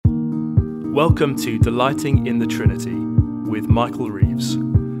Welcome to Delighting in the Trinity with Michael Reeves,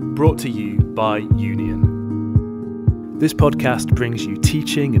 brought to you by Union. This podcast brings you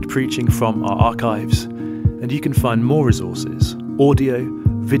teaching and preaching from our archives, and you can find more resources, audio,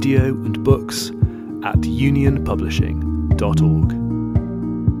 video and books at unionpublishing.org.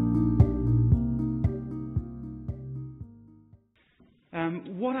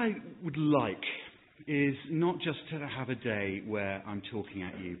 What I would like is not just to have a day where I'm talking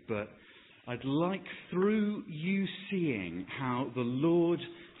at you, but I'd like through you seeing how the Lord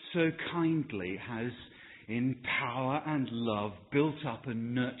so kindly has, in power and love, built up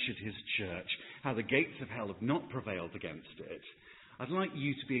and nurtured his church, how the gates of hell have not prevailed against it. I'd like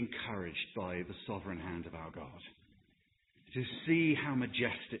you to be encouraged by the sovereign hand of our God, to see how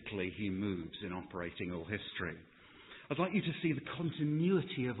majestically he moves in operating all history. I'd like you to see the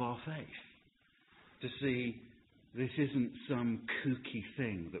continuity of our faith, to see this isn't some kooky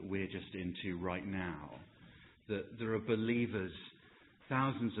thing that we're just into right now, that there are believers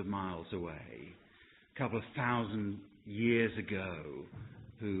thousands of miles away, a couple of thousand years ago,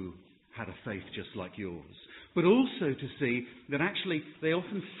 who had a faith just like yours, but also to see that actually they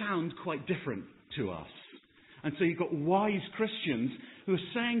often sound quite different to us. And so you've got wise Christians who are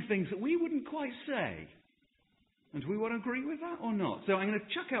saying things that we wouldn't quite say. And do we want to agree with that or not? So I'm going to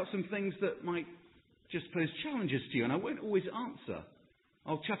chuck out some things that might just pose challenges to you, and I won't always answer.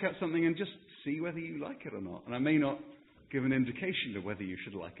 I'll chuck out something and just see whether you like it or not. And I may not give an indication of whether you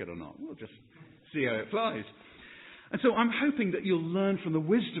should like it or not. We'll just see how it flies. And so I'm hoping that you'll learn from the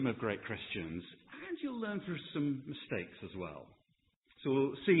wisdom of great Christians, and you'll learn from some mistakes as well. So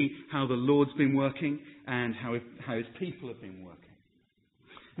we'll see how the Lord's been working and how his people have been working.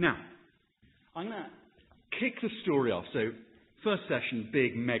 Now, I'm going to kick the story off. So, first session,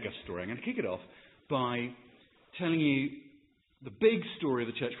 big mega story. I'm going to kick it off by telling you the big story of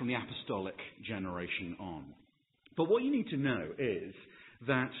the church from the apostolic generation on. But what you need to know is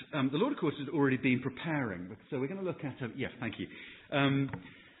that the Lord, of course, has already been preparing. So we're going to look at thank you.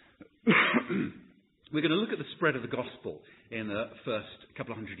 We're going to look at the spread of the gospel in the first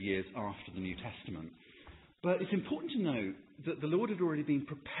couple of hundred years after the New Testament. But it's important to know that the Lord had already been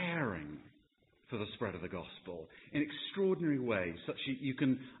preparing for the spread of the gospel in extraordinary ways, such that you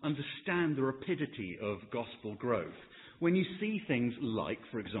can understand the rapidity of gospel growth. When you see things like,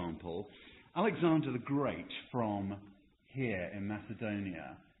 for example, Alexander the Great from here in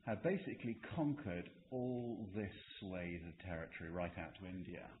Macedonia had basically conquered all this swathe of territory right out to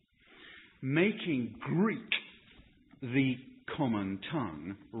India, making Greek the common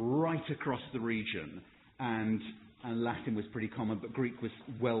tongue right across the region, and Latin was pretty common, but Greek was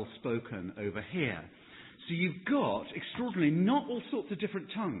well spoken over here. So you've got, extraordinarily, not all sorts of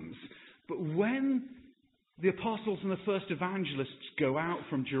different tongues, but when the apostles and the first evangelists go out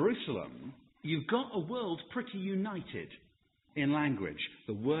from Jerusalem, you've got a world pretty united in language.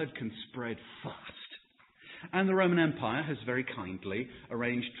 The word can spread fast. And the Roman Empire has very kindly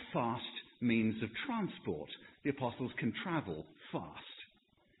arranged fast means of transport. The apostles can travel fast.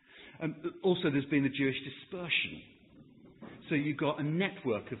 Also, there's been the Jewish dispersion. So you've got a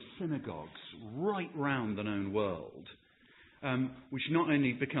network of synagogues right round the known world, which not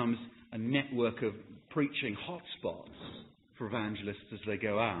only becomes a network of preaching hotspots for evangelists as they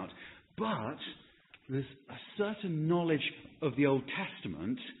go out, but there's a certain knowledge of the Old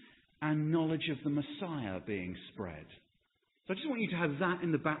Testament and knowledge of the Messiah being spread. So I just want you to have that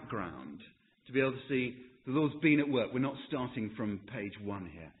in the background to be able to see the Lord's been at work. We're not starting from page 1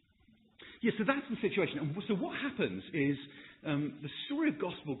 here. Yeah, so that's the situation. And so what happens is the story of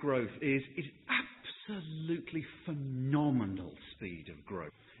gospel growth is absolutely phenomenal speed of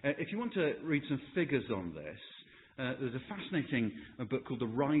growth. If you want to read some figures on this, there's a fascinating book called The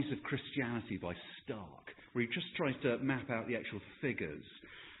Rise of Christianity by Stark, where he just tries to map out the actual figures.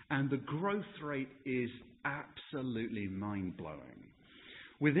 And the growth rate is absolutely mind-blowing.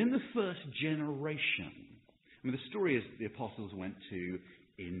 Within the first generation, I mean, the story is the apostles went to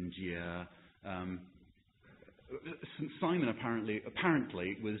India. St. Simon apparently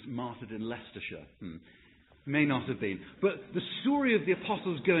was martyred in Leicestershire. May not have been. But the story of the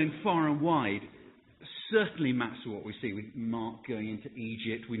apostles going far and wide certainly maps to what we see with Mark going into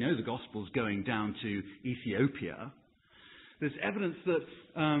Egypt. We know the gospel's going down to Ethiopia. There's evidence that,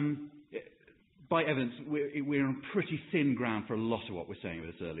 by evidence, we're on pretty thin ground for a lot of what we're saying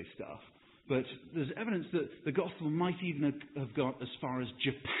with this early stuff. But there's evidence that the gospel might even have got as far as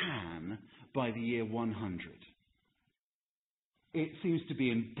Japan by the year 100. It seems to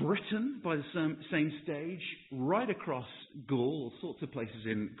be in Britain by the same stage, right across Gaul, all sorts of places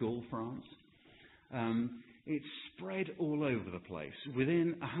in Gaul, France. it's spread all over the place.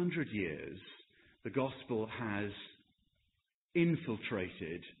 Within 100 years, the gospel has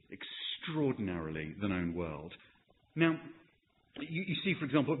infiltrated extraordinarily the known world. Now, you see, for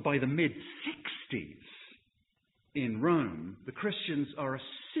example, by the mid-60s in Rome, the Christians are a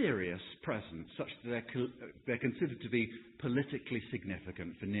serious presence, such that they're considered to be politically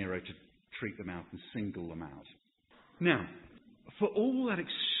significant for Nero to treat them out and single them out. Now, for all that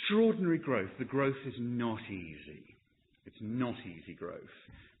extraordinary growth, the growth is not easy. It's not easy growth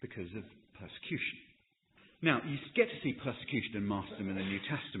because of persecution. Now, you get to see persecution and martyrdom in the New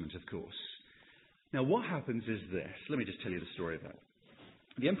Testament, of course. Now, what happens is this. Let me just tell you the story of it.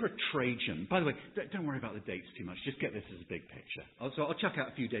 The Emperor Trajan, by the way, don't worry about the dates too much. Just get this as a big picture. So I'll chuck out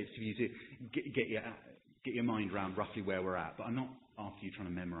a few dates for you to get your mind around roughly where we're at. But I'm not after you trying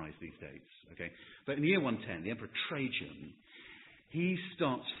to memorize these dates, okay? But in the year 110, the Emperor Trajan, he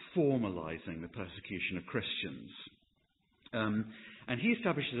starts formalizing the persecution of Christians. And he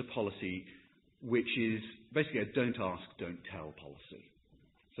establishes a policy which is basically a don't ask, don't tell policy.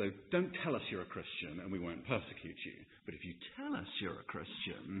 So don't tell us you're a Christian and we won't persecute you. But if you tell us you're a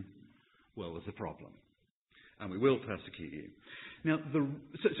Christian, well, there's a problem. And we will persecute you. Now,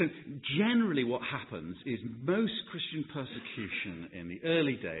 so generally what happens is most Christian persecution in the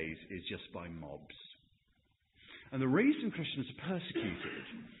early days is just by mobs. And the reason Christians are persecuted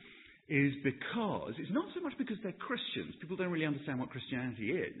is because, it's not so much because they're Christians. People don't really understand what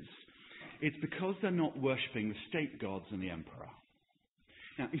Christianity is. It's because they're not worshipping the state gods and the emperor.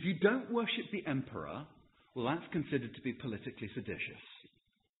 Now, if you don't worship the emperor, well, that's considered to be politically seditious.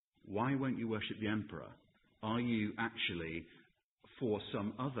 Why won't you worship the emperor? Are you actually for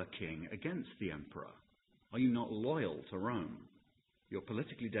some other king against the emperor? Are you not loyal to Rome? You're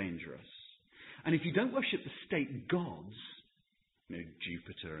politically dangerous. And if you don't worship the state gods,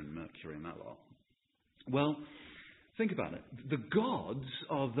 Jupiter and Mercury and that lot, well, think about it. The gods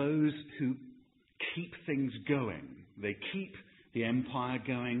are those who keep things going. They keep the empire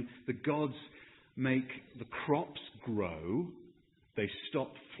going. The gods make the crops grow. They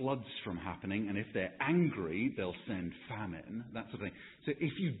stop floods from happening. And if they're angry, they'll send famine, that sort of thing. So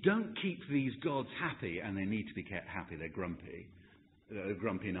if you don't keep these gods happy, and they need to be kept happy, they're grumpy. They're a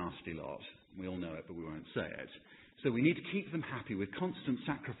grumpy, nasty lot. We all know it, but we won't say it. So we need to keep them happy with constant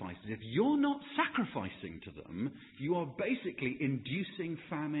sacrifices. If you're not sacrificing to them, you are basically inducing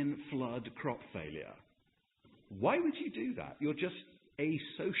famine, flood, crop failure. Why would you do that? You're just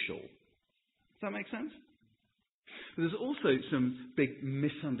asocial. Does that make sense? There's also some big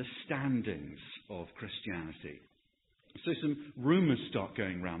misunderstandings of Christianity. So some rumours start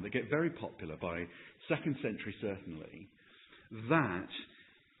going around that get very popular by 2nd century certainly, that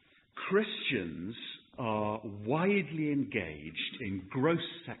Christians are widely engaged in gross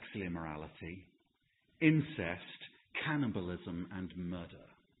sexual immorality, incest, cannibalism, and murder.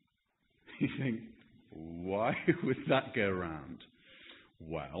 You think, why would that go around?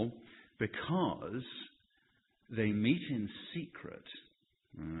 Well, because they meet in secret.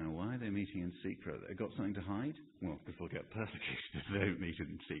 Why are they meeting in secret? They've got something to hide? Well, people get persecuted. They don't meet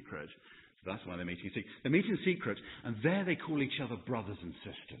in secret. So that's why they're meeting in secret. They meet in secret, and there they call each other brothers and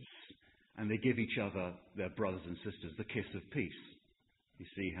sisters. And they give each other, their brothers and sisters, the kiss of peace. You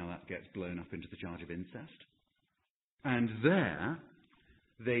see how that gets blown up into the charge of incest? And there,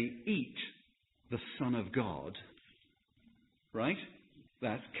 they eat the Son of God, right?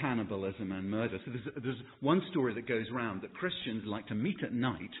 That's cannibalism and murder. So there's one story that goes around that Christians like to meet at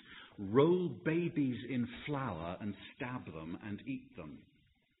night, roll babies in flour and stab them and eat them.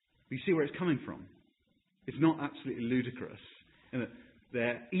 You see where it's coming from? It's not absolutely ludicrous. And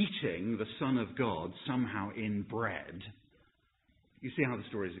they're eating the Son of God somehow in bread. You see how the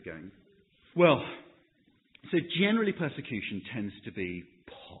stories are going? Well, so generally persecution tends to be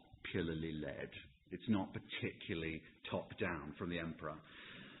popularly led. It's not particularly top-down from the emperor.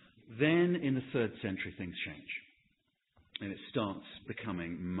 Then in the 3rd century things change. And it starts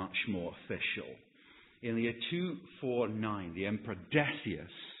becoming much more official. In the year 249, the Emperor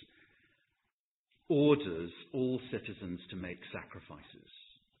Decius orders all citizens to make sacrifices.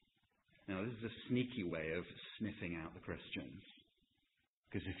 Now, this is a sneaky way of sniffing out the Christians.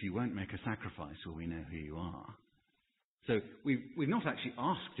 Because if you won't make a sacrifice, well, we know who you are. So we've not actually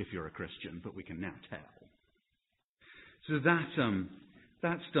asked if you're a Christian, but we can now tell. So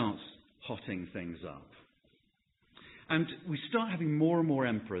that starts hotting things up. And we start having more and more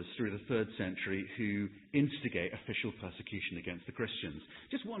emperors through the 3rd century who instigate official persecution against the Christians.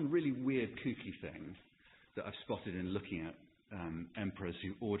 Just one really weird, kooky thing that I've spotted in looking at emperors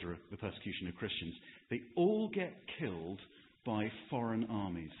who order the persecution of Christians. They all get killed by foreign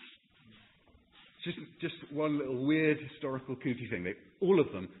armies. Just one little weird historical kooky thing. All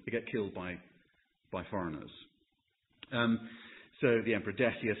of them, they get killed by foreigners. So the Emperor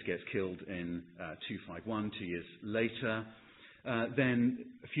Decius gets killed in 251, 2 years later. Then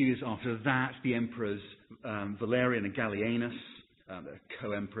a few years after that, the emperors Valerian and Gallienus, the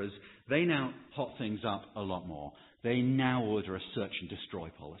co-emperors, they now hot things up a lot more. They now order a search and destroy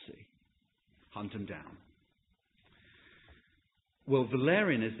policy. Hunt them down. Well,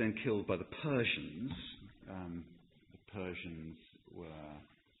 Valerian is then killed by the Persians. The Persians were...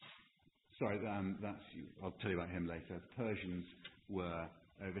 Sorry, I'll tell you about him later. The Persians were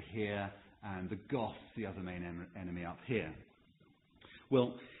over here, and the Goths, the other main enemy, up here.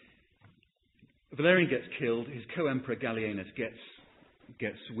 Well, Valerian gets killed. His co-emperor Gallienus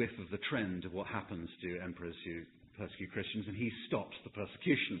gets whiff of the trend of what happens to emperors who persecute Christians, and he stops the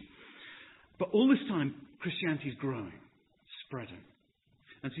persecution. But all this time, Christianity is growing, spreading.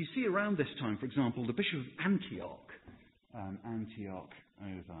 And so you see around this time, for example, the Bishop of Antioch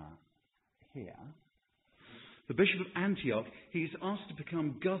over here. The Bishop of Antioch, he's asked to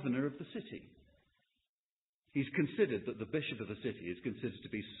become governor of the city. He's considered that the bishop of the city is considered to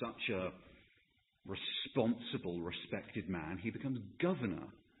be such a responsible, respected man. He becomes governor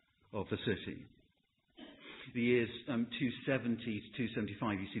of the city. The years 270 to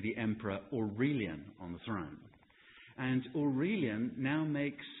 275, you see the Emperor Aurelian on the throne. And Aurelian now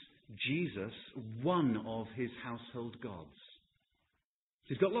makes Jesus one of his household gods.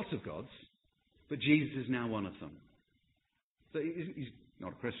 He's got lots of gods, but Jesus is now one of them. So he's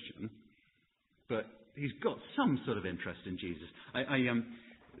not a Christian, but he's got some sort of interest in Jesus.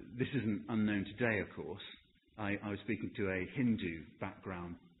 This isn't unknown today, of course. I was speaking to a Hindu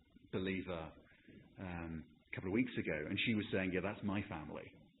background believer a couple of weeks ago, and she was saying, yeah, that's my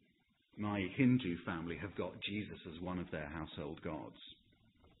family. My Hindu family have got Jesus as one of their household gods.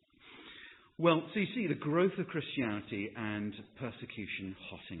 Well, so you see the growth of Christianity and persecution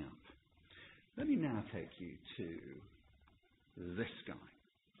hotting up. Let me now take you to this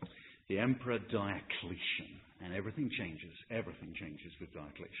guy, the Emperor Diocletian. And everything changes. Everything changes with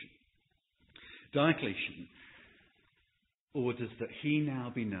Diocletian. Diocletian orders that he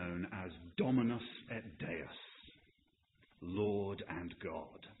now be known as Dominus et Deus, Lord and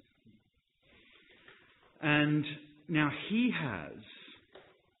God. And now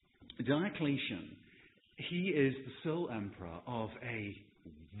Diocletian, he is the sole emperor of a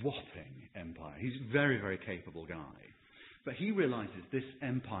whopping empire. He's a very, very capable guy. But he realizes this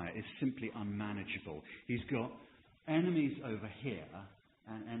empire is simply unmanageable. He's got enemies over here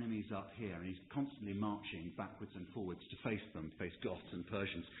and enemies up here, and he's constantly marching backwards and forwards to face them, face Goths and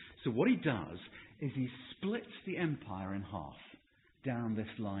Persians. So what he does is he splits the empire in half down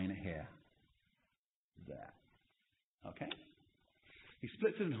this line here. There. Okay? He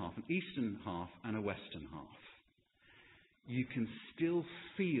splits it in half, an eastern half and a western half. You can still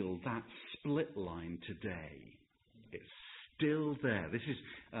feel that split line today. It's still there. This is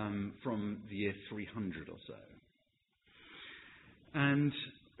from the year 300 or so. And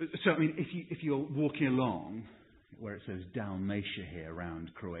so, I mean, if you're walking along where it says Dalmatia here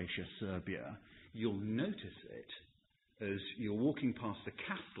around Croatia, Serbia, you'll notice it as you're walking past the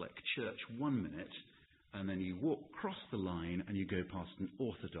Catholic church 1 minute, and then you walk across the line and you go past an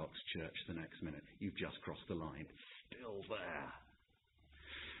Orthodox church the next minute. You've just crossed the line. It's still there.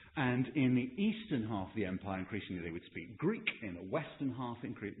 And in the eastern half of the empire, increasingly they would speak Greek. In the western half,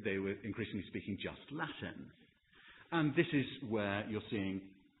 they were increasingly speaking just Latin. And this is where you're seeing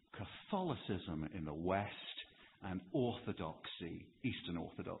Catholicism in the west and Orthodoxy, Eastern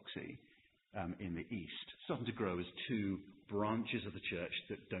Orthodoxy, in the east, starting to grow as two branches of the church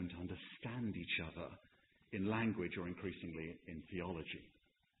that don't understand each other in language or increasingly in theology.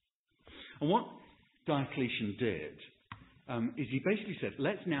 And what Diocletian did is he basically said,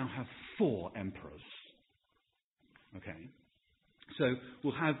 let's now have 4 emperors. Okay? So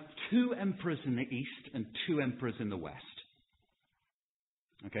we'll have 2 emperors in the east and 2 emperors in the west.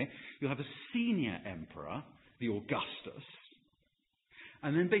 Okay? You'll have a senior emperor, the Augustus,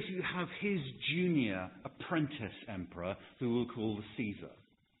 and then basically you have his junior apprentice emperor, who we'll call the Caesar.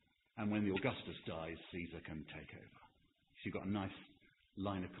 And when the Augustus dies, Caesar can take over. So you've got a nice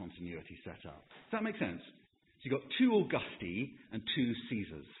line of continuity set up. Does that make sense? So you've got 2 Augusti and 2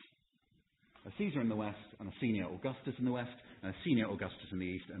 Caesars. A Caesar in the west and a senior Augustus in the west, and a senior Augustus in the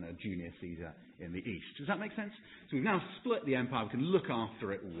east and a junior Caesar in the east. Does that make sense? So we've now split the empire. We can look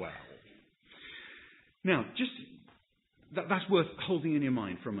after it well. Now, that's worth holding in your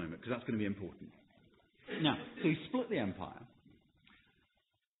mind for a moment, because that's going to be important. Now, so he split the empire.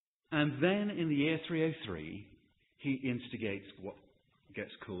 And then in the year 303, he instigates what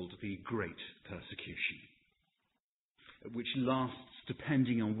gets called the Great Persecution, which lasts,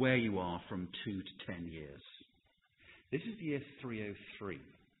 depending on where you are, from 2 to 10 years. This is the year 303.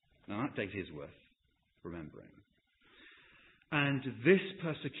 Now, that date is worth remembering. And this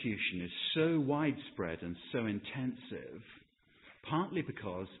persecution is so widespread and so intensive, partly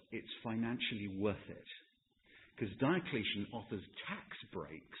because it's financially worth it. Because Diocletian offers tax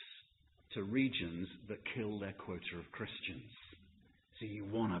breaks to regions that kill their quota of Christians. So you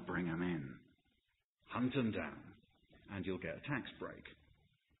want to bring them in. Hunt them down, and you'll get a tax break.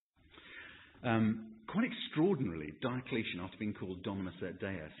 Quite extraordinarily, Diocletian, after being called Dominus et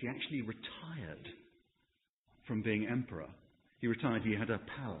Deus, he actually retired from being emperor. He retired. He had a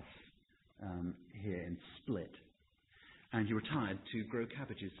palace here in Split, and he retired to grow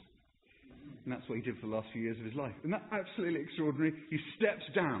cabbages. And that's what he did for the last few years of his life. Isn't that absolutely extraordinary? He steps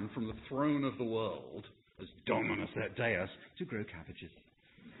down from the throne of the world as Dominus et Deus to grow cabbages.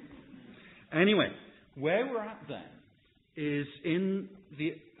 Anyway, where we're at then is in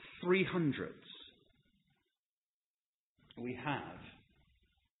the 300s. We have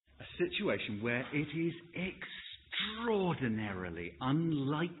a situation where it is extraordinarily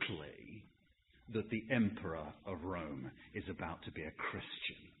unlikely that the emperor of Rome is about to be a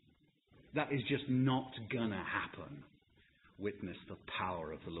Christian. That is just not going to happen. Witness the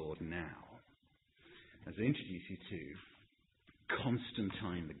power of the Lord now. As I introduce you to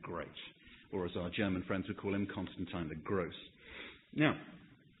Constantine the Great, or as our German friends would call him, Constantine the Gross. Now,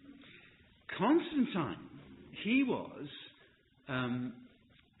 Constantine, he was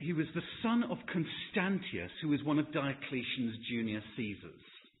the son of Constantius, who was one of Diocletian's junior Caesars.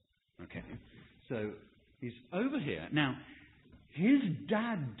 Okay, so he's over here. Now, his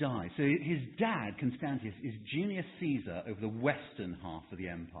dad died. So his dad, Constantius, is junior Caesar over the western half of the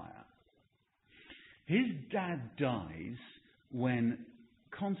empire. His dad dies when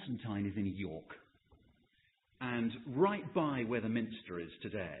Constantine is in York. And right by where the minster is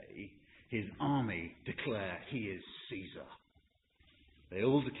today, his army declare he is Caesar. They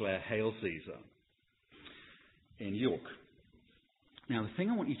all declare, "Hail Caesar," in York. Now, the thing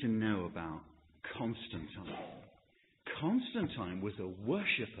I want you to know about Constantine was a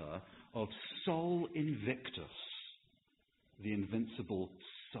worshipper of Sol Invictus, the invincible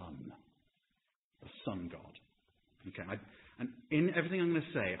sun, the sun god. Okay, and in everything I'm going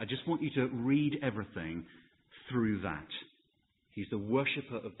to say, I just want you to read everything through that. He's the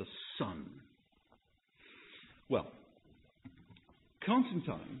worshipper of the sun. Well,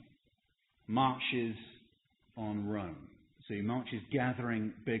 Constantine marches on Rome. So he marches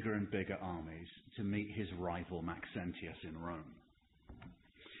gathering bigger and bigger armies to meet his rival Maxentius in Rome.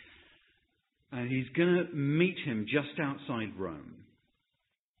 And he's going to meet him just outside Rome.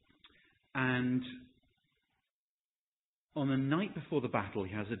 And on the night before the battle,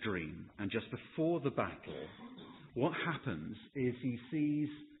 he has a dream. And just before the battle, what happens is he sees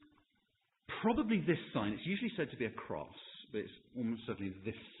probably this sign. It's usually said to be a cross, but it's almost certainly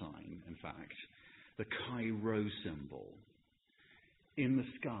this sign, in fact, the Chi-Rho symbol in the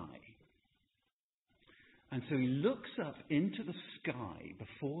sky. And so he looks up into the sky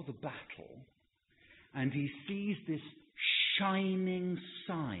before the battle, and he sees this shining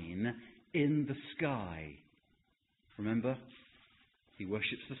sign in the sky. Remember? He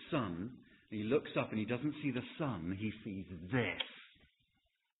worships the sun, and he looks up and he doesn't see the sun, he sees this.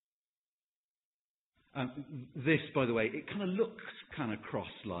 This, by the way, it kind of looks kind of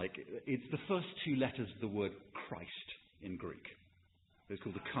cross-like. It's the first two letters of the word Christ in Greek. It's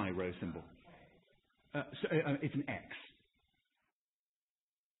called the Chi-Rho symbol. It's an X.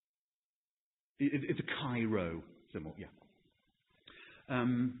 It's a Chi-Rho symbol, yeah.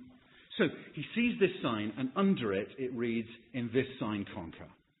 So he sees this sign, and under it, it reads, "In this sign conquer."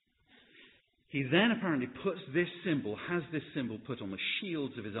 He then apparently has this symbol put on the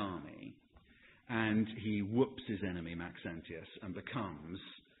shields of his army, and he whoops his enemy Maxentius and becomes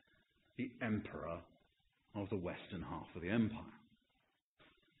the emperor of the western half of the empire.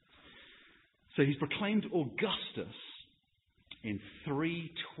 So he's proclaimed Augustus in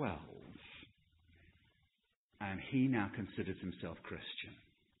 312, and he now considers himself Christian.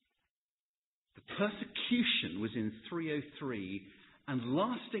 The persecution was in 303 and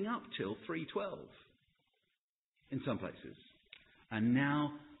lasting up till 312 in some places. And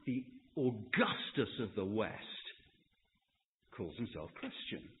now the Augustus of the West calls himself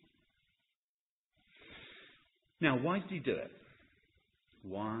Christian. Now, why did he do it?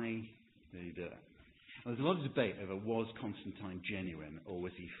 Why did he do it? Well, there's a lot of debate over was Constantine genuine or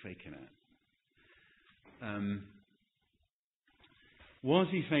was he faking it? Was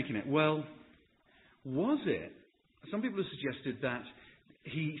he faking it? Well, was it? Some people have suggested that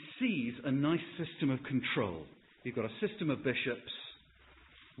he sees a nice system of control. You've got a system of bishops.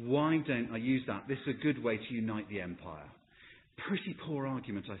 Why don't I use that? This is a good way to unite the empire. Pretty poor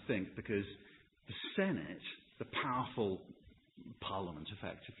argument, I think, because the Senate, the powerful parliament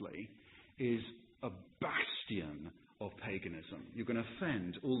effectively, is a bastion of paganism. You're going to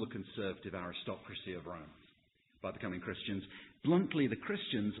offend all the conservative aristocracy of Rome by becoming Christians. Bluntly, the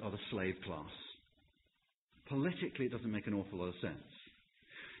Christians are the slave class. Politically, it doesn't make an awful lot of sense.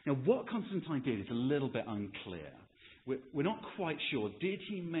 Now, what Constantine did is a little bit unclear. We're not quite sure. Did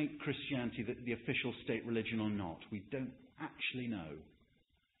he make Christianity the official state religion or not? We don't actually know.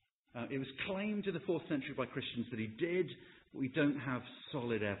 It was claimed in the 4th century by Christians that he did, but we don't have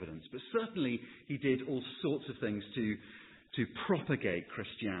solid evidence. But certainly he did all sorts of things to propagate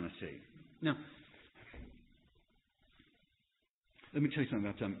Christianity. Now, let me tell you something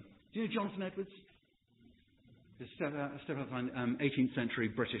about... do you know Jonathan Edwards? The 18th century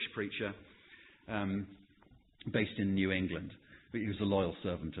British preacher based in New England. But he was a loyal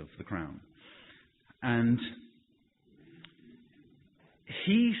servant of the crown. And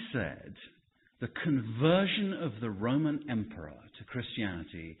he said the conversion of the Roman emperor to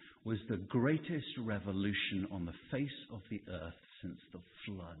Christianity was the greatest revolution on the face of the earth since the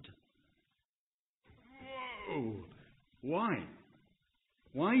flood. Whoa! Why?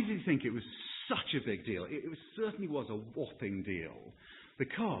 Why did he think it was such a big deal? It certainly was a whopping deal.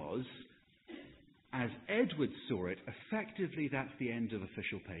 Because, as Edward saw it, effectively that's the end of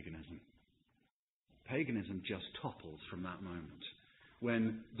official paganism. Paganism just topples from that moment.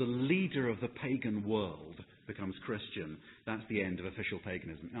 When the leader of the pagan world becomes Christian, that's the end of official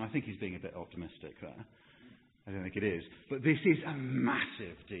paganism. Now, I think he's being a bit optimistic there. I don't think it is. But this is a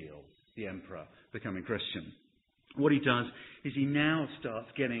massive deal, the emperor becoming Christian. What he does is he now starts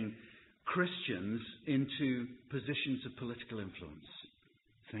getting Christians into positions of political influence.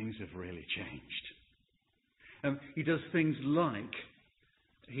 Things have really changed. He does things like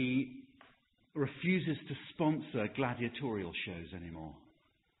he refuses to sponsor gladiatorial shows anymore.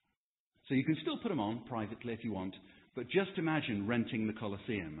 So you can still put them on privately if you want, but just imagine renting the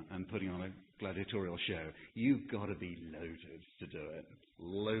Colosseum and putting on a gladiatorial show. You've got to be loaded to do it.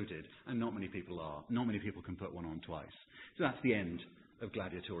 Loaded. And not many people are. Not many people can put one on twice. So that's the end of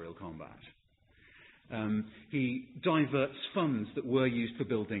gladiatorial combat. He diverts funds that were used for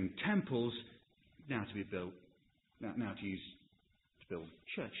building temples now to be built, now to use to build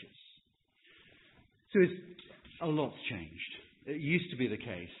churches. So a lot's changed. It used to be the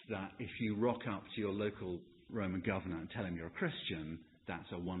case that if you rock up to your local Roman governor and tell him you're a Christian,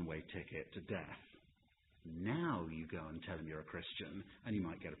 that's a one-way ticket to death. Now you go and tell him you're a Christian and you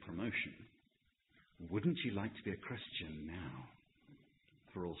might get a promotion. Wouldn't you like to be a Christian now?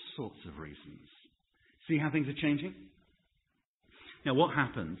 For all sorts of reasons. See how things are changing? Now what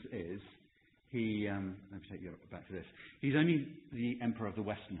happens is let me take you back to this. He's only the emperor of the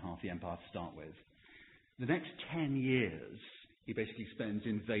western half of the empire to start with. The next 10 years, he basically spends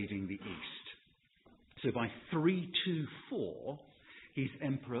invading the east. So by 324, he's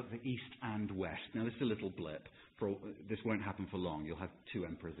emperor of the east and west. Now, this is a little blip. This won't happen for long. You'll have two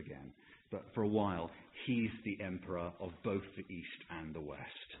emperors again. But for a while, he's the emperor of both the east and the west.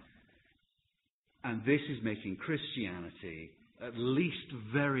 And this is making Christianity at least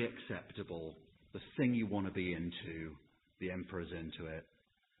very acceptable, the thing you want to be into, the emperor's into it,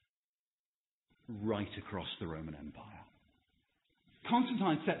 right across the Roman Empire.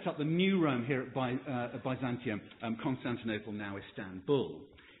 Constantine sets up the new Rome here at Byzantium, Constantinople, now Istanbul.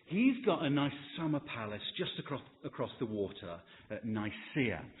 He's got a nice summer palace just across the water at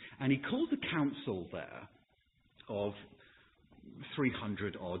Nicaea. And he called the council there of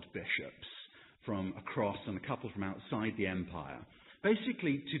 300-odd bishops from across and a couple from outside the empire,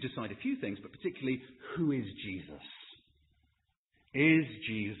 basically to decide a few things, but particularly, who is Jesus? Is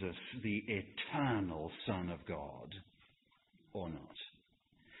Jesus the eternal Son of God or not?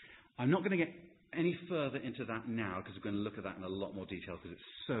 I'm not going to get any further into that now because we're going to look at that in a lot more detail because it's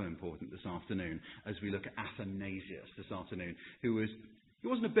so important this afternoon as we look at Athanasius this afternoon, he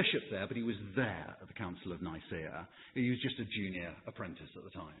wasn't a bishop there, but he was there at the Council of Nicaea. He was just a junior apprentice at the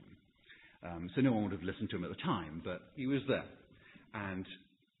time. So no one would have listened to him at the time, but he was there. And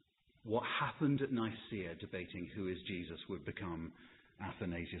what happened at Nicaea, debating who is Jesus, would become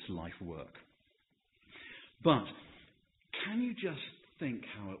Athanasius' life work. But can you just think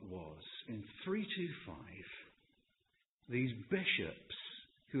how it was? In 325, these bishops,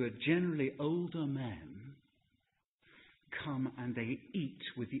 who are generally older men, come and they eat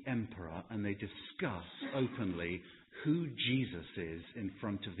with the emperor and they discuss openly who Jesus is in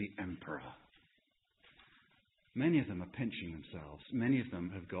front of the emperor. Many of them are pinching themselves. Many of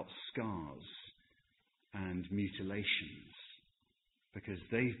them have got scars and mutilations because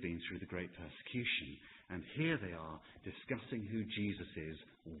they've been through the great persecution. And here they are discussing who Jesus is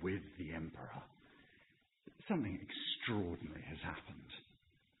with the emperor. Something extraordinary has happened.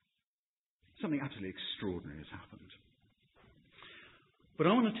 Something absolutely extraordinary has happened. But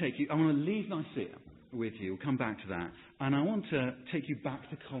I want to leave Nicaea with you. We'll come back to that. And I want to take you back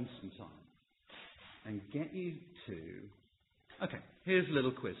to Constantine and get you to... Okay, here's a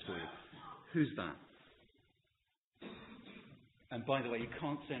little quiz for you. Who's that? And by the way, you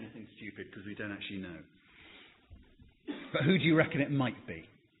can't say anything stupid because we don't actually know. But who do you reckon it might be?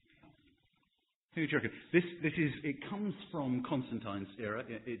 Who do you reckon? It comes from Constantine's era.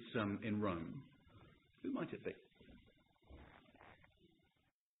 It's in Rome. Who might it be?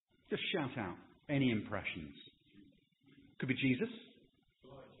 Just shout out any impressions. Could be Jesus.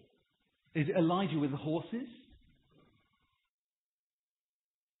 Is it Elijah with the horses?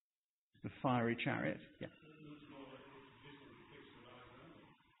 The fiery chariot? Yeah.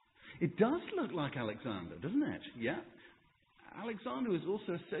 It does look like Alexander, doesn't it? Yeah. Alexander was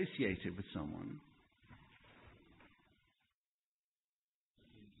also associated with someone.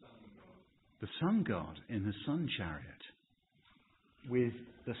 The sun god in the sun chariot with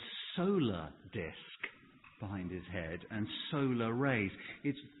the solar disk behind his head and solar rays.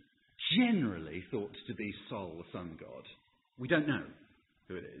 It's generally thought to be Sol, the sun god. We don't know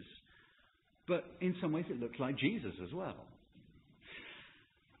who it is. But in some ways it looks like Jesus as well.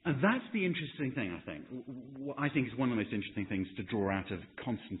 And that's the interesting thing, I think. What I think is one of the most interesting things to draw out of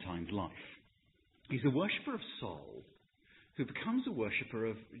Constantine's life. He's a worshipper of Sol who becomes a worshipper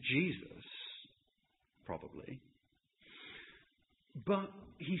of Jesus, probably. But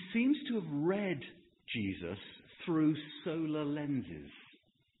he seems to have read Jesus through solar lenses,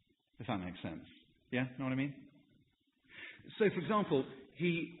 if that makes sense. Yeah, know what I mean? So, for example,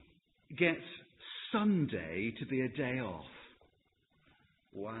 he gets Sunday to be a day off.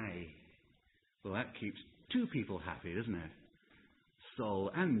 Why? Well, that keeps two people happy, doesn't it? Sol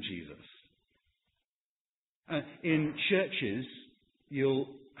and Jesus. In churches, you'll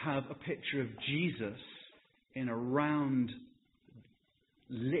have a picture of Jesus in a round,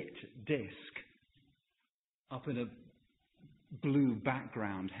 lit disc up in a blue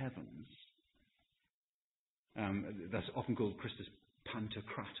background heavens. That's often called Christus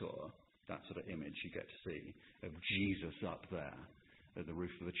Pantocrator, that sort of image you get to see of Jesus up there at the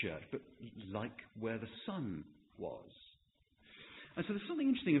roof of the church, but like where the sun was. And so there's something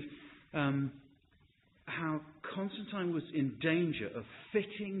interesting of how Constantine was in danger of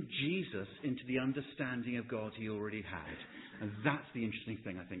fitting Jesus into the understanding of God he already had. And that's the interesting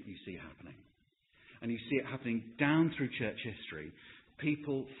thing I think you see happening. And you see it happening down through church history.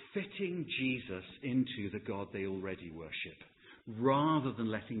 People fitting Jesus into the God they already worship, rather than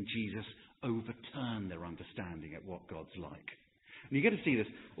letting Jesus overturn their understanding of what God's like. And you get to see this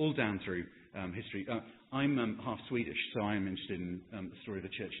all down through history. I'm half Swedish, so I'm interested in the story of the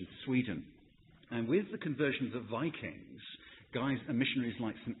church in Sweden. And with the conversion of the Vikings, guys and missionaries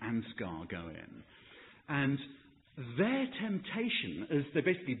like St. Ansgar go in. And their temptation, as they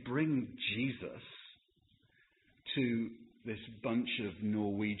basically bring Jesus to this bunch of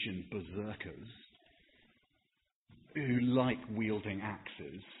Norwegian berserkers who like wielding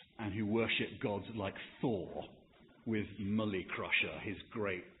axes and who worship gods like Thor with Mully Crusher, his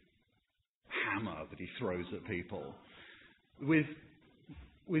great hammer that he throws at people. With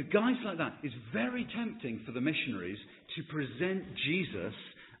guys like that, it's very tempting for the missionaries to present Jesus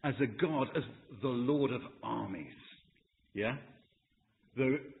as a god, as the Lord of armies. Yeah?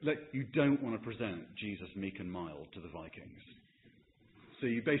 You don't want to present Jesus meek and mild to the Vikings. So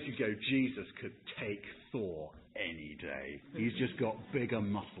you basically go, Jesus could take Thor any day. He's just got bigger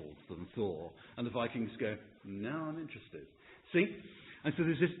muscles than Thor. And the Vikings go, no, I'm interested. See? And so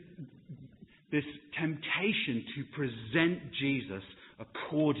there's this temptation to present Jesus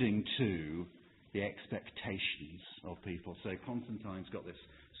according to the expectations of people. So Constantine's got this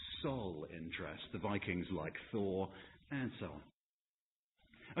soul interest. The Vikings like Thor, and so on.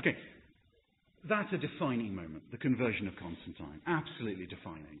 Okay, that's a defining moment, the conversion of Constantine. Absolutely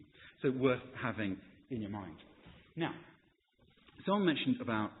defining. So worth having in your mind. Now, someone mentioned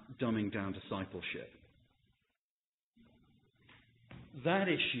about dumbing down discipleship. That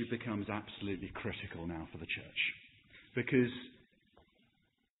issue becomes absolutely critical now for the church, because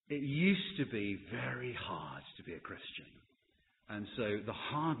it used to be very hard to be a Christian. And so the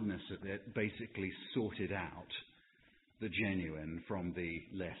hardness of it basically sorted out the genuine from the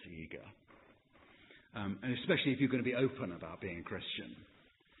less eager. And especially if you're going to be open about being a Christian.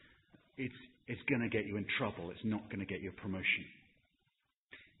 It's It's going to get you in trouble. It's not going to get you a promotion.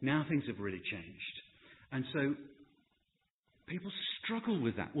 Now things have really changed. And so people struggle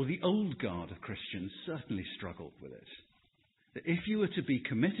with that. Well, the old guard of Christians certainly struggled with it. That if you were to be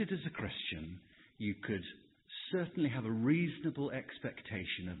committed as a Christian, you could certainly have a reasonable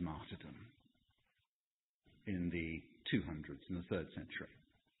expectation of martyrdom in the 200s, in the 3rd century.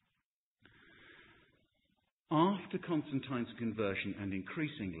 After Constantine's conversion, and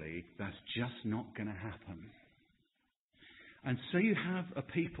increasingly, that's just not going to happen. And so you have a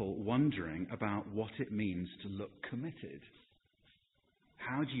people wondering about what it means to look committed.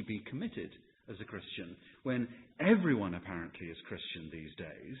 How do you be committed as a Christian when everyone apparently is Christian these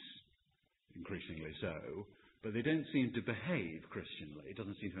days, increasingly so, but they don't seem to behave Christianly? It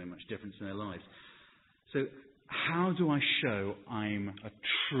doesn't seem to make much difference in their lives. So how do I show I'm a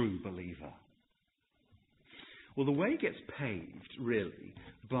true believer? Well, the way gets paved, really,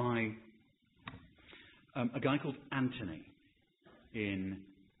 by a guy called Antony in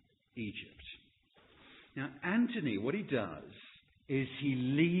Egypt. Now, Antony, what he does is he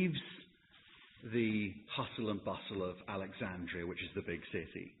leaves the hustle and bustle of Alexandria, which is the big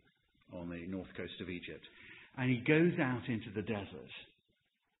city on the north coast of Egypt, and he goes out into the desert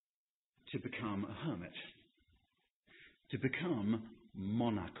to become a hermit, to become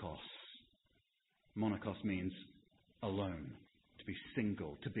monachos. Monachos means alone, to be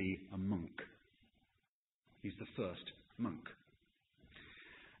single, to be a monk. He's the first monk.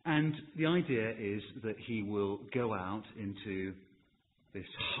 And the idea is that he will go out into this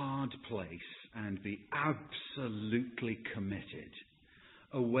hard place and be absolutely committed,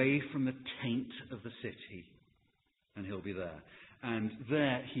 away from the taint of the city, and he'll be there. And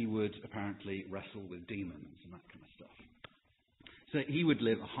there he would apparently wrestle with demons and that kind of stuff. So he would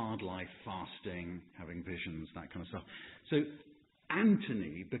live a hard life, fasting, having visions, that kind of stuff. So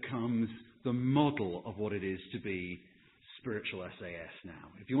Antony becomes the model of what it is to be spiritual SAS now.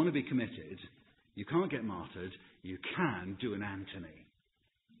 If you want to be committed, you can't get martyred, you can do an Antony.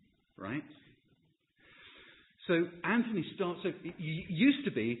 Right? So Antony starts, so it used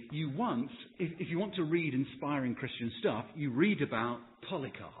to be, if you want to read inspiring Christian stuff, you read about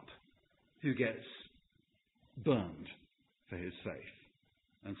Polycarp, who gets burned for his faith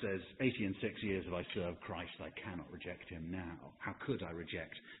and says, 80 and 6 years have I served Christ, I cannot reject him now. How could I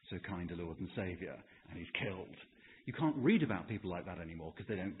reject so kind a Lord and Saviour? And he's killed. You can't read about people like that anymore because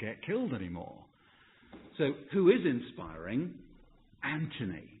they don't get killed anymore. So who is inspiring?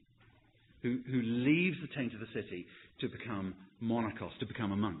 Antony, who leaves the taint of the city to become monachos, to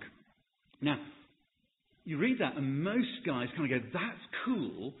become a monk. Now, you read that and most guys kind of go, that's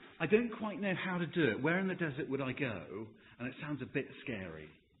cool, I don't quite know how to do it. Where in the desert would I go? And it sounds a bit scary.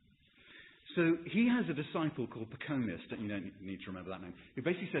 So he has a disciple called Pachomius, you don't need to remember that name, who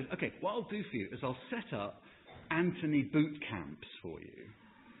basically says, okay, what I'll do for you is I'll set up Antony boot camps for you.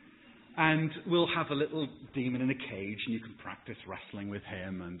 And we'll have a little demon in a cage and you can practice wrestling with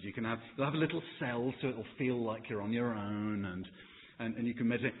him, and you'll have a little cell so it'll feel like you're on your own, and you can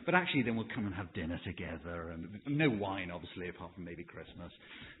meditate. But actually then we'll come and have dinner together, and no wine obviously apart from maybe Christmas.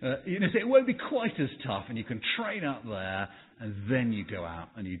 So it won't be quite as tough, and you can train up there, and then you go out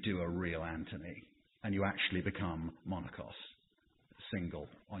and you do a real Antony, and you actually become monachos, single,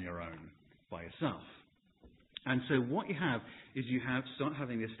 on your own, by yourself. And so what you have is start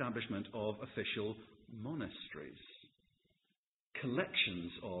having the establishment of official monasteries,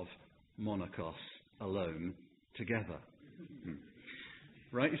 collections of monachos alone together.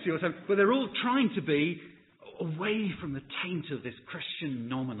 Right? You see what's happening? But they're all trying to be away from the taint of this Christian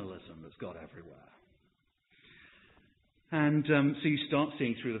nominalism that's got everywhere. And so you start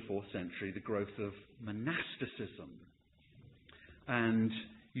seeing through the 4th century the growth of monasticism. And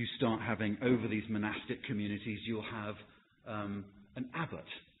you start having, over these monastic communities, you'll have an abbot.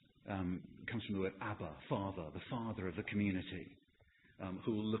 It comes from the word abba, father, the father of the community,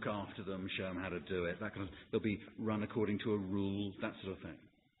 who will look after them, show them how to do it. That kind of, they'll be run according to a rule, that sort of thing.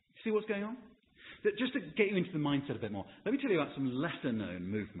 See what's going on? Just to get you into the mindset a bit more, let me tell you about some lesser-known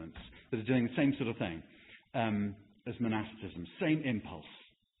movements that are doing the same sort of thing as monasticism, same impulse.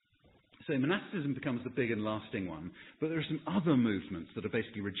 So monasticism becomes the big and lasting one, but there are some other movements that are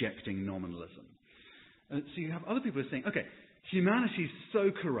basically rejecting nominalism. So you have other people who are saying, okay, humanity is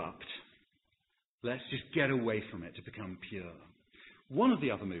so corrupt, let's just get away from it to become pure. One of the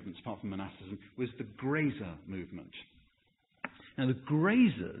other movements, apart from monasticism, was the grazer movement. Now the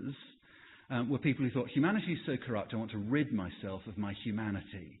grazers were people who thought, humanity is so corrupt, I want to rid myself of my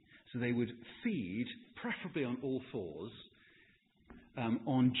humanity. So they would feed, preferably on all fours,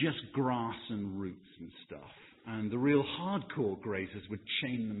 on just grass and roots and stuff. And the real hardcore grazers would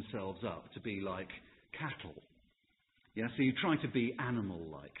chain themselves up to be like cattle. Yeah, so you try to be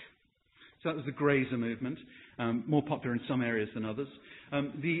animal-like. So that was the grazer movement, more popular in some areas than others.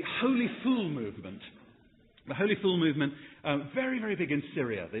 The Holy Fool movement. The Holy Fool movement, very, very big in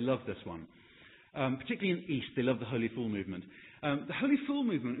Syria. They love this one. Particularly in the East, they love the Holy Fool movement. The Holy Fool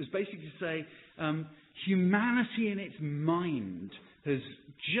movement was basically to say humanity in its mind has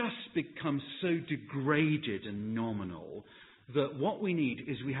just become so degraded and nominal that what we need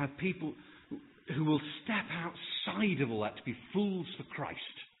is we have people who will step outside of all that to be fools for Christ,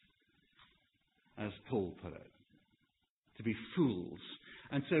 as Paul put it. To be fools.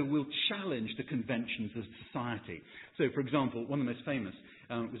 And so we'll challenge the conventions of society. So, for example, one of the most famous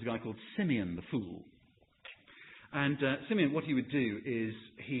was a guy called Simeon the Fool. And Simeon, what he would do is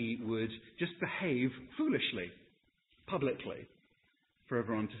he would just behave foolishly, publicly, for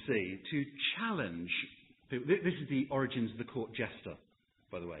everyone to see, to challenge people. This is the origins of the court jester,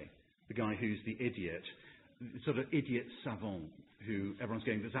 by the way. The guy who's the idiot, sort of idiot savant, who everyone's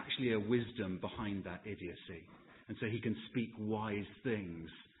going, there's actually a wisdom behind that idiocy. And so he can speak wise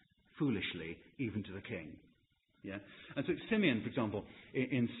things foolishly, even to the king. Yeah? And so Simeon, for example,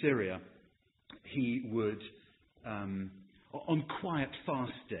 in Syria, he would, on quiet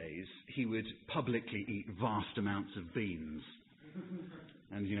fast days, he would publicly eat vast amounts of beans.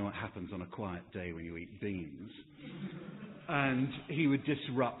 And you know what happens on a quiet day when you eat beans. And he would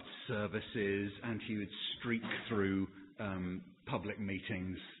disrupt services, and he would streak through public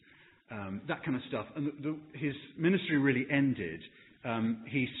meetings, that kind of stuff. And his ministry really ended.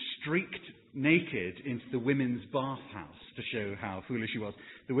 He streaked naked into the women's bathhouse to show how foolish he was.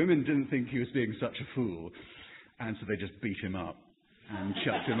 The women didn't think he was being such a fool, and so they just beat him up and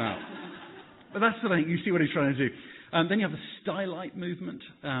chucked him out. But that's the thing, you see what he's trying to do. Then you have the Stylite movement,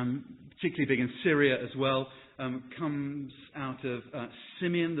 particularly big in Syria as well. Comes out of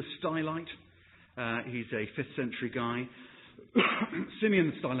Simeon the Stylite. He's a 5th century guy.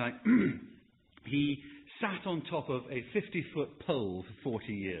 Simeon the Stylite, he sat on top of a 50-foot pole for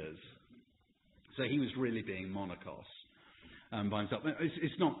 40 years. So he was really being monachos by himself.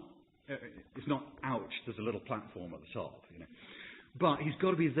 It's not ouch, there's a little platform at the top, you know. But he's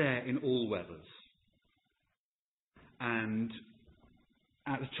got to be there in all weathers. And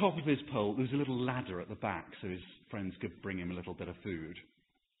at the top of his pole, there was a little ladder at the back so his friends could bring him a little bit of food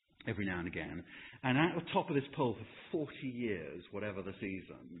every now and again. And at the top of this pole for 40 years, whatever the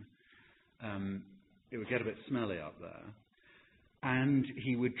season, it would get a bit smelly up there. And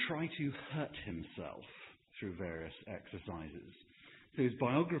he would try to hurt himself through various exercises. So his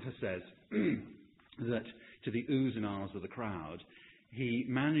biographer says that to the oohs and ahs of the crowd, he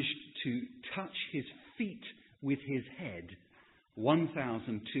managed to touch his feet with his head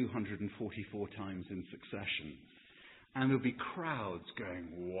 1,244 times in succession. And there'll be crowds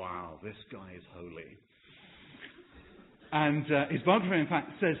going, wow, this guy is holy. And his biographer, in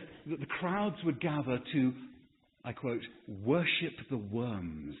fact, says that the crowds would gather to, I quote, worship the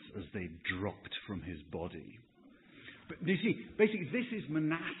worms as they dropped from his body. But you see, basically, this is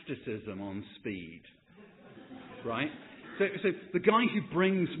monasticism on speed, right? So the guy who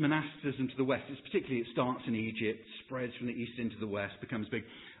brings monasticism to the West, it starts in Egypt, spreads from the East into the West, becomes big.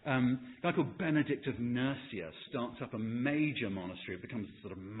 A guy called Benedict of Nursia starts up a major monastery. It becomes a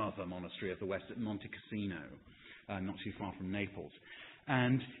sort of mother monastery of the West at Monte Cassino, not too far from Naples.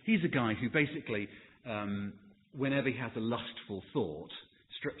 And he's a guy who basically, whenever he has a lustful thought,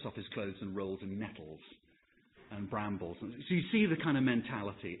 strips off his clothes and rolls in nettles and brambles. So you see the kind of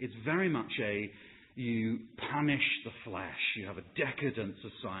mentality. It's very much you punish the flesh, you have a decadent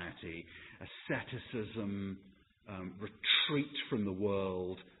society, asceticism, retreat from the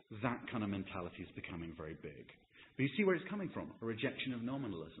world. That kind of mentality is becoming very big. But you see where it's coming from, a rejection of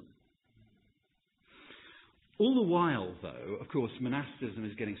nominalism. All the while, though, of course, monasticism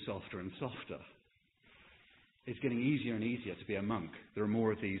is getting softer and softer. It's getting easier and easier to be a monk. There are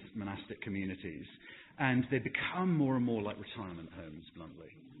more of these monastic communities. And they become more and more like retirement homes,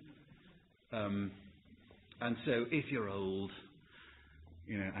 bluntly. And so if you're old,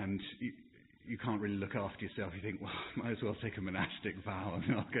 and you can't really look after yourself, you think, well, might as well take a monastic vow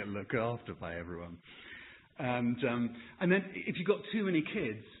and I'll get looked after by everyone. And then if you've got too many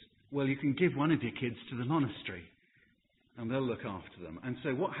kids, well, you can give one of your kids to the monastery and they'll look after them. And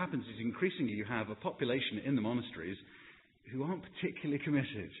so what happens is increasingly you have a population in the monasteries who aren't particularly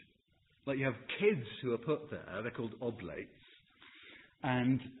committed. Like you have kids who are put there, they're called oblates,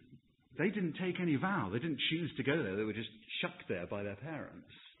 and they didn't take any vow. They didn't choose to go there. They were just shucked there by their parents.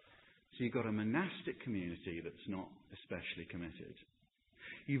 So you've got a monastic community that's not especially committed.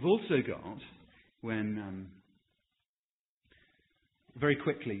 You've also got, when very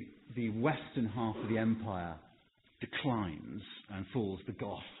quickly, the western half of the empire declines and falls. The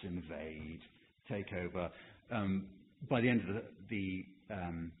Goths invade, take over. By the end of the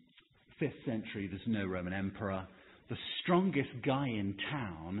 5th century, there's no Roman emperor. The strongest guy in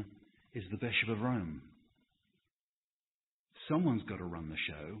town is the Bishop of Rome. Someone's got to run the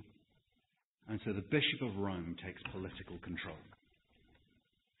show. And so the Bishop of Rome takes political control.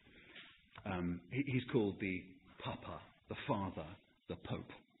 He's called the Papa, the father, the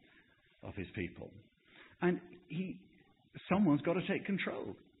Pope of his people. And someone's got to take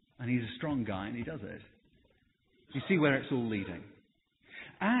control. And he's a strong guy and he does it. You see where it's all leading.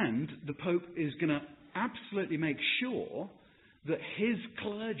 And the Pope is going to absolutely make sure that his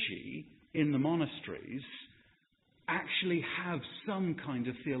clergy in the monasteries actually have some kind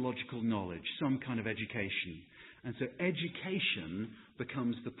of theological knowledge, some kind of education. And so education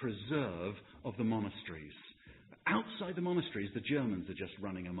becomes the preserve of the monasteries. Outside the monasteries, the Germans are just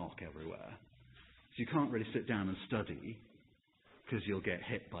running amok everywhere. So you can't really sit down and study because you'll get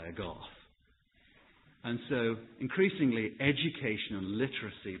hit by a Goth. And so increasingly education and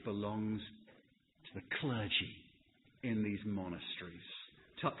literacy belongs to the clergy in these monasteries,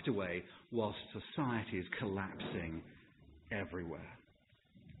 tucked away whilst society is collapsing everywhere.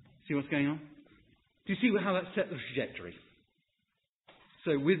 See what's going on? Do you see how that set the trajectory?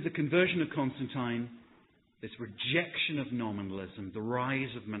 So with the conversion of Constantine, this rejection of nominalism, the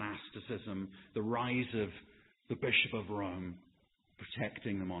rise of monasticism, the rise of the Bishop of Rome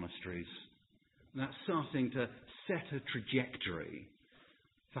protecting the monasteries, that's starting to set a trajectory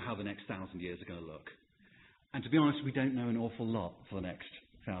for how the next 1,000 years are going to look. And to be honest, we don't know an awful lot for the next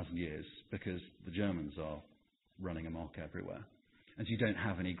 1,000 years because the Germans are running amok everywhere. And you don't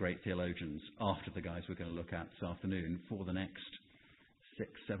have any great theologians after the guys we're going to look at this afternoon for the next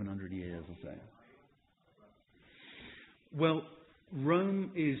 600-700 years or so. Well,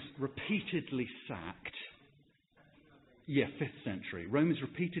 Rome is repeatedly sacked. 5th century. Rome is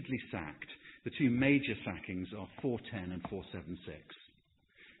repeatedly sacked. The two major sackings are 410 and 476.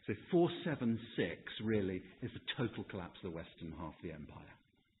 So 476 really is the total collapse of the western half of the empire.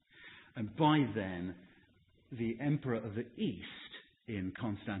 And by then, the emperor of the east in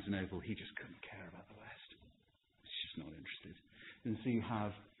Constantinople, he just couldn't care about the west. He's just not interested. And so you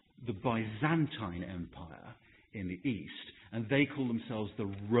have the Byzantine Empire in the east, and they call themselves the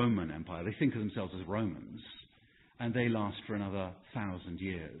Roman Empire. They think of themselves as Romans, and they last for another 1,000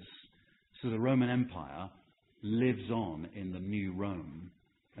 years. So the Roman Empire lives on in the new Rome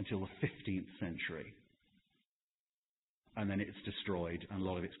until the 15th century. And then it's destroyed, and a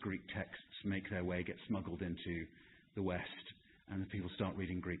lot of its Greek texts make their way, get smuggled into the West, and the people start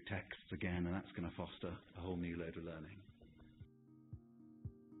reading Greek texts again, and that's going to foster a whole new load of learning.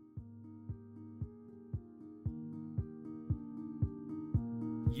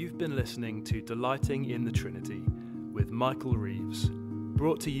 You've been listening to Delighting in the Trinity with Michael Reeves,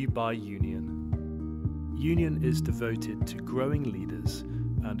 brought to you by Union. Union is devoted to growing leaders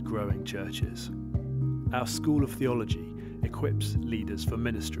and growing churches. Our School of Theology equips leaders for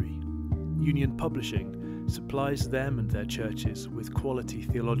ministry. Union Publishing supplies them and their churches with quality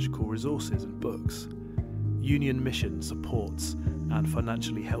theological resources and books. Union Mission supports and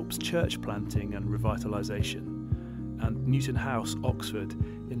financially helps church planting and revitalisation. And Newton House, Oxford,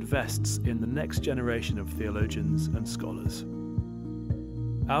 invests in the next generation of theologians and scholars.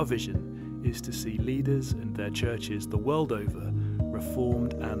 Our vision is to see leaders and their churches the world over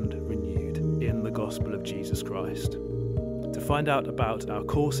reformed and renewed in the gospel of Jesus Christ. To find out about our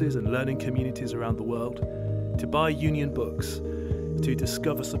courses and learning communities around the world, to buy Union books, to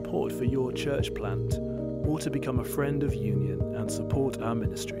discover support for your church plant, or to become a friend of Union and support our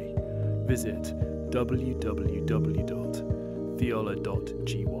ministry, visit www.theola.gy.